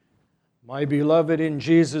My beloved in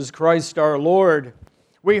Jesus Christ our Lord,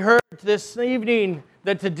 we heard this evening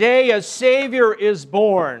that today a Savior is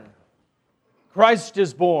born. Christ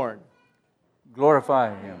is born.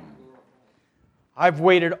 Glorify Him. I've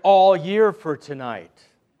waited all year for tonight.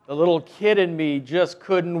 The little kid in me just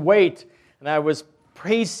couldn't wait. And I was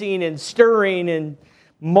pacing and stirring and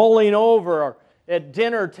mulling over at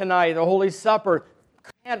dinner tonight, the Holy Supper.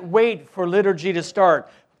 Can't wait for liturgy to start.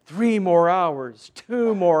 3 more hours,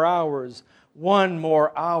 2 more hours, 1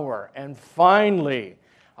 more hour. And finally,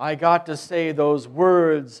 I got to say those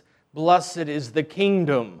words, "Blessed is the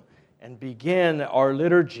kingdom," and begin our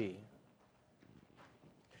liturgy.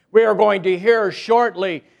 We are going to hear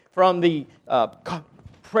shortly from the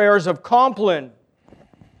prayers of Compline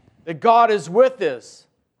that God is with us.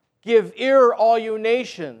 Give ear, all you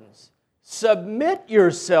nations. Submit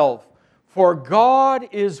yourself, for God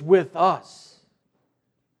is with us.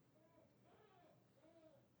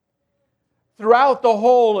 Throughout the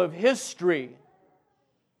whole of history,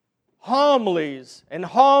 homilies and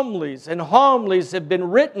homilies and homilies have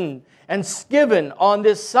been written and given on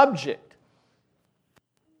this subject,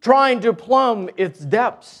 trying to plumb its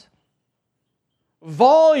depths.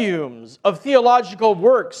 Volumes of theological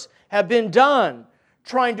works have been done,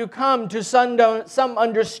 trying to come to some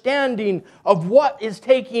understanding of what is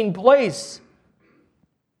taking place.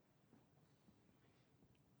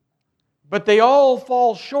 But they all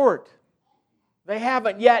fall short. They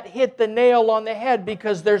haven't yet hit the nail on the head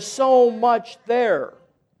because there's so much there.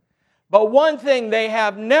 But one thing they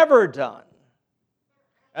have never done,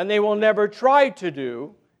 and they will never try to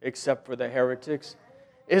do, except for the heretics,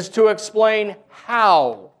 is to explain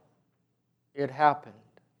how it happened.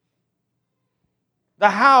 The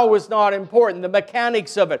how is not important, the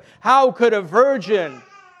mechanics of it. How could a virgin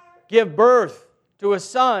give birth to a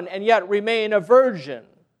son and yet remain a virgin?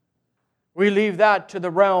 We leave that to the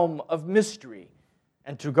realm of mystery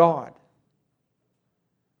and to God.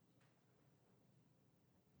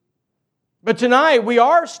 But tonight we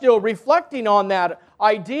are still reflecting on that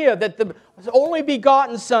idea that the only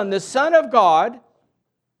begotten Son, the Son of God,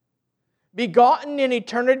 begotten in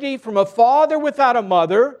eternity from a father without a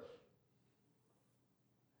mother,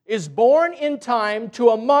 is born in time to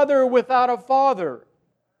a mother without a father.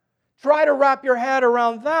 Try to wrap your head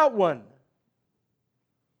around that one.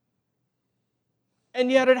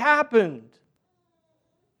 And yet it happened.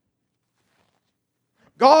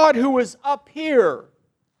 God, who is up here,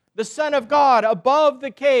 the Son of God, above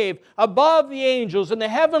the cave, above the angels, and the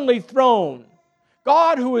heavenly throne.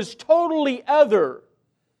 God, who is totally other.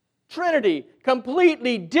 Trinity,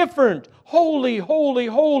 completely different. Holy, holy,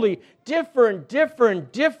 holy. Different,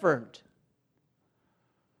 different, different.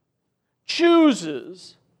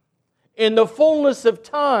 Chooses, in the fullness of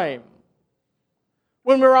time,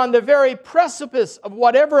 when we're on the very precipice of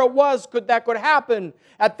whatever it was that could happen,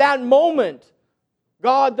 at that moment,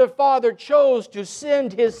 God the Father chose to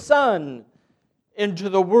send His Son into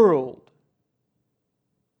the world.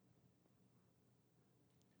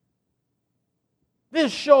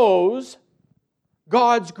 This shows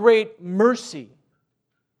God's great mercy,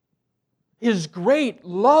 His great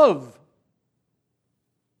love,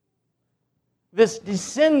 this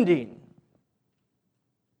descending.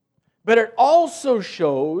 But it also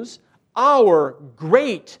shows our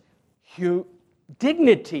great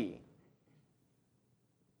dignity.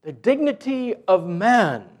 The dignity of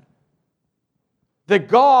man. The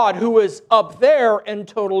God who is up there and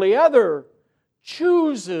totally other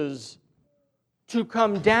chooses to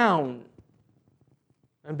come down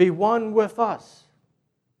and be one with us.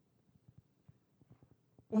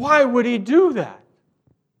 Why would He do that?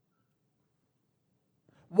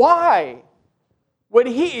 Why would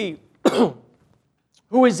He,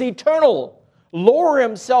 who is eternal, lower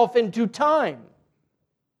Himself into time?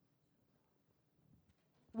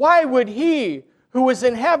 Why would He, who is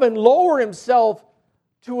in heaven, lower Himself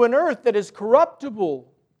to an earth that is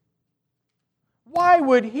corruptible? Why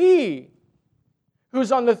would He,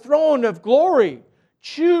 who's on the throne of glory,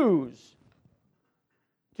 choose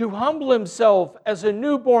to humble Himself as a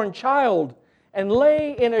newborn child and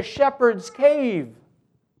lay in a shepherd's cave?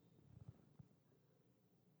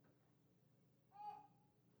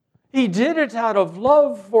 He did it out of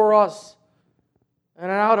love for us and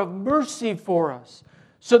out of mercy for us,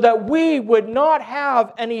 so that we would not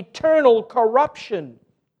have an eternal corruption,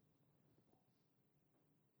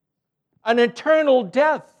 an eternal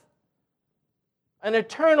death, an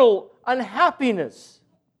eternal unhappiness.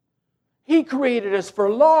 He created us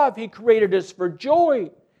for love. He created us for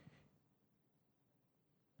joy.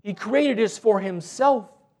 He created us for Himself.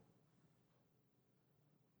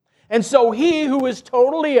 And so He who is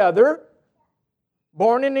totally other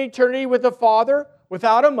born in eternity with a father,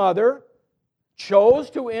 without a mother, chose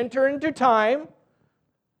to enter into time,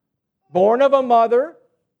 born of a mother,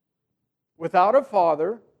 without a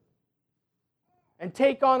father, and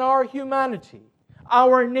take on our humanity,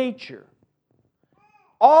 our nature,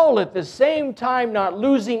 all at the same time not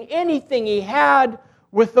losing anything He had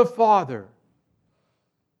with the Father.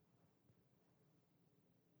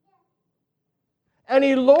 And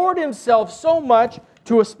He lowered Himself so much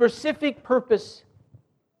to a specific purpose.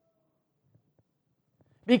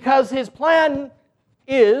 Because His plan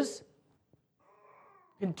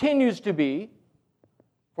continues to be,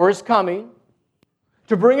 for His coming,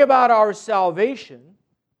 to bring about our salvation,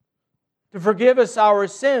 to forgive us our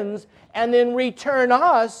sins, and then return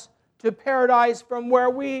us to paradise from where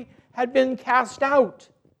we had been cast out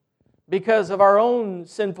because of our own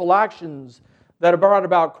sinful actions that have brought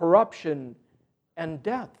about corruption and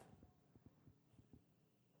death.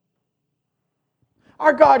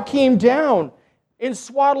 Our God came down in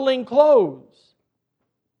swaddling clothes,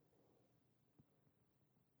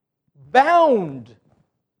 bound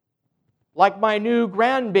like my new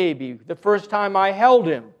grandbaby the first time I held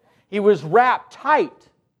him. He was wrapped tight.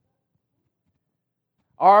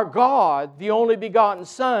 Our God, the only begotten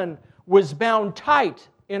Son, was bound tight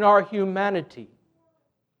in our humanity.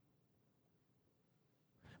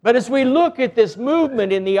 But as we look at this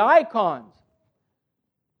movement in the icons,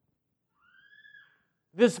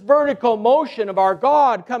 this vertical motion of our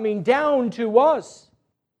God coming down to us,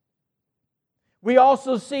 we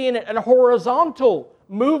also see in it a horizontal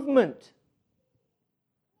movement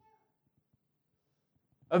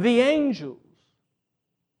of the angels,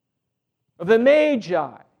 of the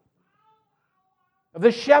magi, of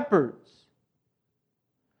the shepherds.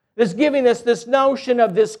 This giving us this notion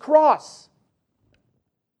of this cross.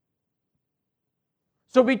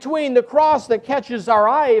 So between the cross that catches our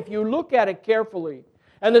eye, if you look at it carefully,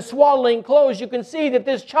 and the swaddling clothes, you can see that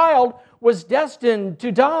this child was destined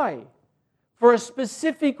to die for a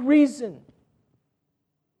specific reason.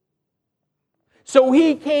 So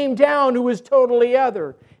He came down who was totally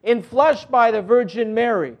other, in flesh by the Virgin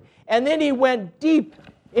Mary. And then He went deep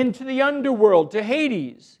into the underworld, to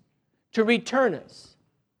Hades, to return us.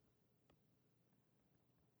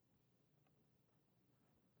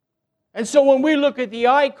 And so when we look at the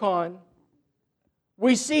icon,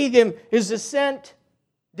 we see His descent,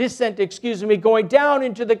 going down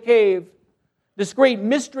into the cave. This great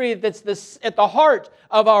mystery that's at the heart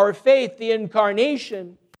of our faith, the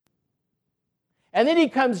incarnation. And then He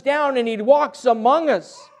comes down and He walks among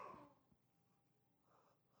us.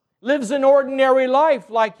 Lives an ordinary life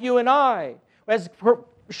like you and I. As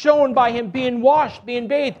shown by Him being washed, being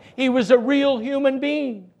bathed. He was a real human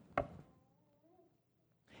being.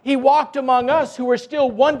 He walked among us who were still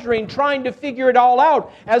wondering, trying to figure it all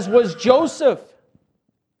out, as was Joseph.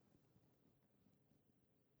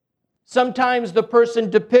 Sometimes the person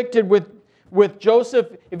depicted with Joseph,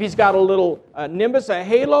 if he's got a little nimbus, a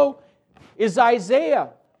halo, is Isaiah,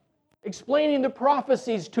 explaining the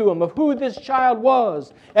prophecies to him of who this child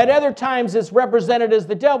was. At other times it's represented as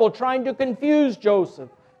the devil trying to confuse Joseph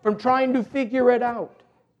from trying to figure it out.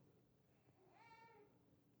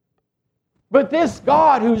 But this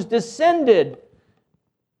God who's descended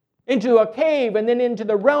into a cave and then into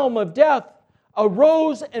the realm of death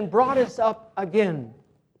arose and brought us up again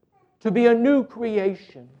to be a new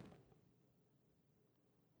creation.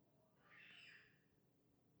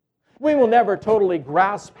 We will never totally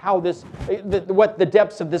grasp what the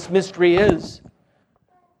depths of this mystery is.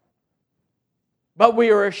 But we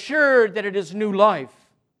are assured that it is new life.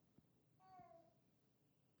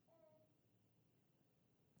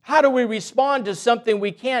 How do we respond to something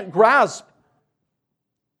we can't grasp?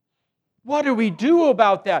 What do we do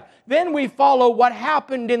about that? Then we follow what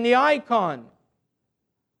happened in the icon.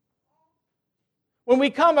 When we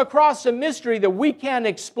come across a mystery that we can't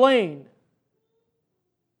explain,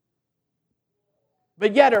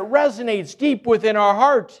 but yet it resonates deep within our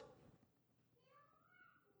heart,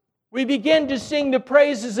 we begin to sing the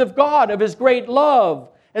praises of God, of His great love,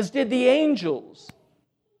 as did the angels.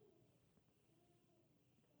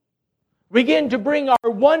 We begin to bring our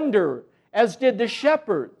wonder, as did the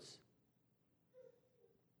shepherds.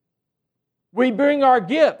 We bring our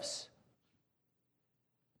gifts: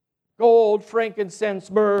 gold, frankincense,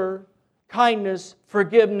 myrrh, kindness,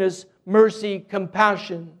 forgiveness, mercy,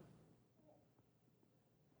 compassion.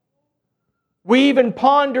 We even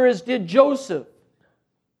ponder, as did Joseph.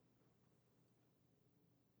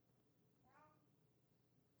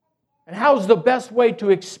 And how's the best way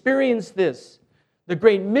to experience this? The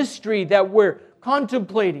great mystery that we're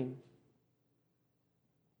contemplating.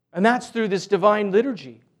 And that's through this divine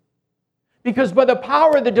liturgy. Because by the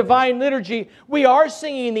power of the divine liturgy, we are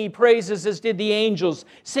singing the praises as did the angels,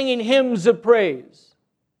 singing hymns of praise.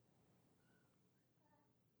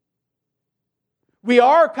 We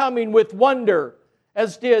are coming with wonder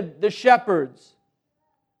as did the shepherds,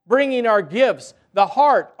 bringing our gifts,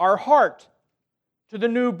 our heart, to the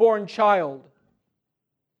newborn child.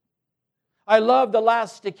 I love the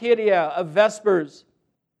last Stichidia of Vespers.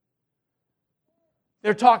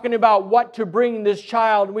 They're talking about what to bring this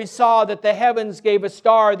child. We saw that the heavens gave a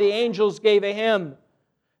star, the angels gave a hymn,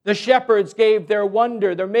 the shepherds gave their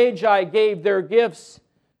wonder, the magi gave their gifts,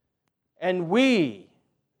 and we,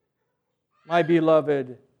 my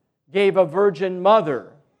beloved, gave a virgin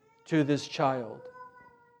mother to this child.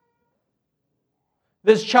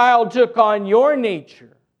 This child took on your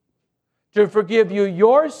nature to forgive you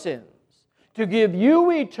your sins, to give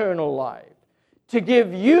you eternal life, to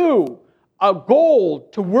give you a goal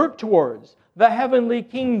to work towards, the heavenly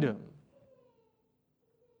kingdom.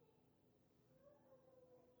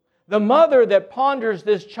 The mother that ponders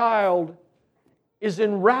this child is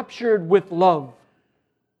enraptured with love.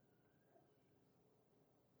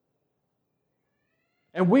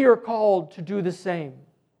 And we are called to do the same.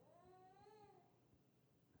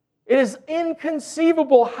 It is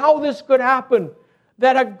inconceivable how this could happen,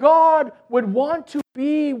 that a God would want to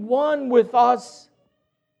be one with us.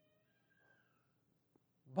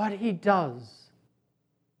 But He does.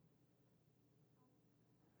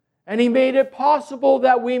 And He made it possible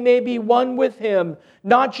that we may be one with Him,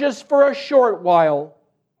 not just for a short while,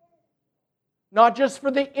 not just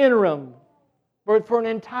for the interim, but for an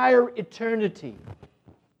entire eternity.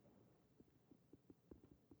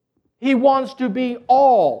 He wants to be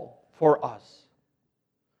all for us,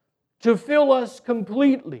 to fill us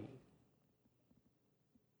completely.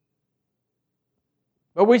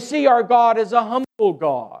 But we see our God as a humble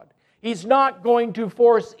God. He's not going to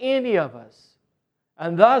force any of us.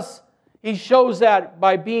 And thus, He shows that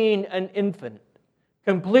by being an infant,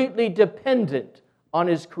 completely dependent on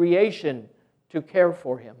His creation to care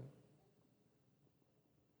for Him.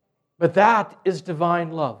 But that is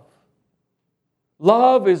divine love.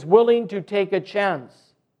 Love is willing to take a chance,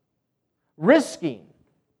 risking.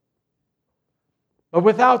 But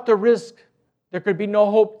without the risk, there could be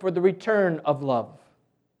no hope for the return of love.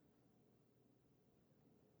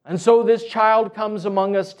 And so this child comes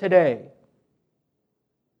among us today.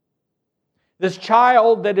 This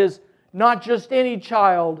child that is not just any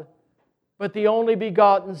child, but the only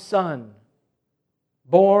begotten Son,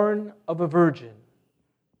 born of a virgin.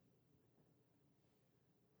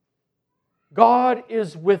 God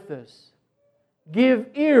is with us. Give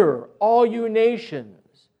ear, all you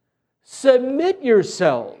nations. Submit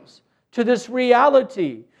yourselves to this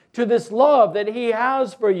reality, to this love that He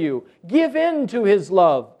has for you. Give in to His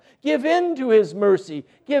love. Give in to His mercy.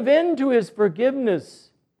 Give in to His forgiveness.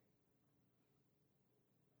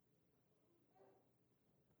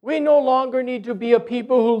 We no longer need to be a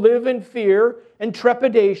people who live in fear and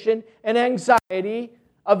trepidation and anxiety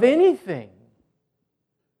of anything.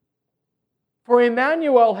 For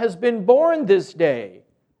Emmanuel has been born this day,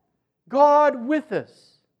 God with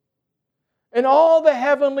us. And all the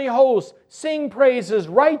heavenly hosts sing praises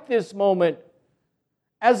right this moment,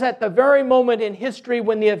 as at the very moment in history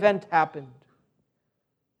when the event happened.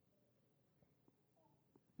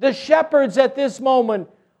 The shepherds at this moment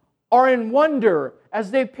are in wonder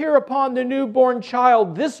as they peer upon the newborn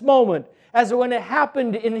child this moment, as when it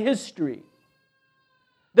happened in history.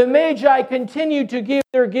 The Magi continue to give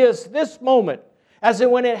their gifts this moment, as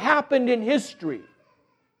when it happened in history.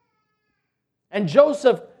 And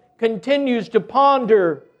Joseph continues to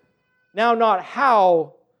ponder, now not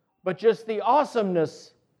how, but just the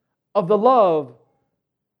awesomeness of the love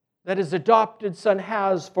that his adopted son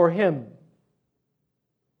has for him.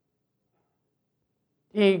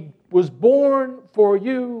 He was born for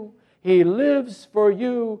you, He lives for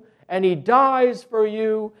you, and He dies for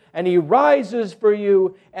you, and He rises for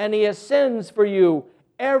you, and He ascends for you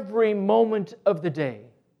every moment of the day.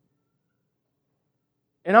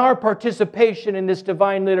 And our participation in this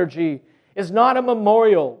divine liturgy is not a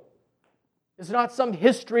memorial. It's not some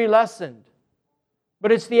history lesson.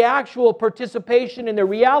 But it's the actual participation in the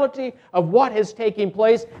reality of what has taken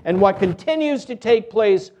place and what continues to take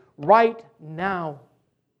place right now.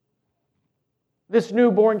 This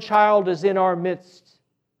newborn child is in our midst.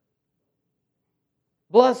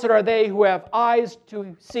 Blessed are they who have eyes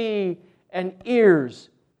to see and ears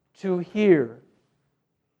to hear.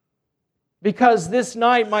 Because this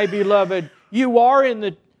night, my beloved, you are in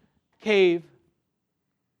the cave.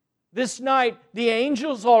 This night, the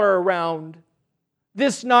angels are around.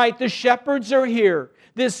 This night, the shepherds are here.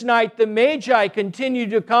 This night, the Magi continue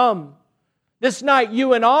to come. This night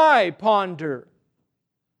you and I ponder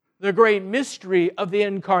the great mystery of the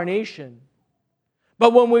Incarnation.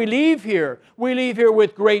 But when we leave here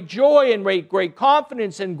with great joy and great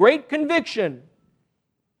confidence and great conviction,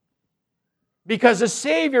 because a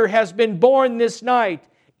Savior has been born this night,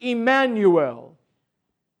 Emmanuel,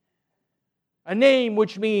 a name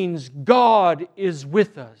which means God is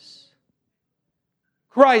with us.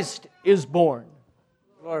 Christ is born.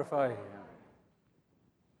 Glorify Him.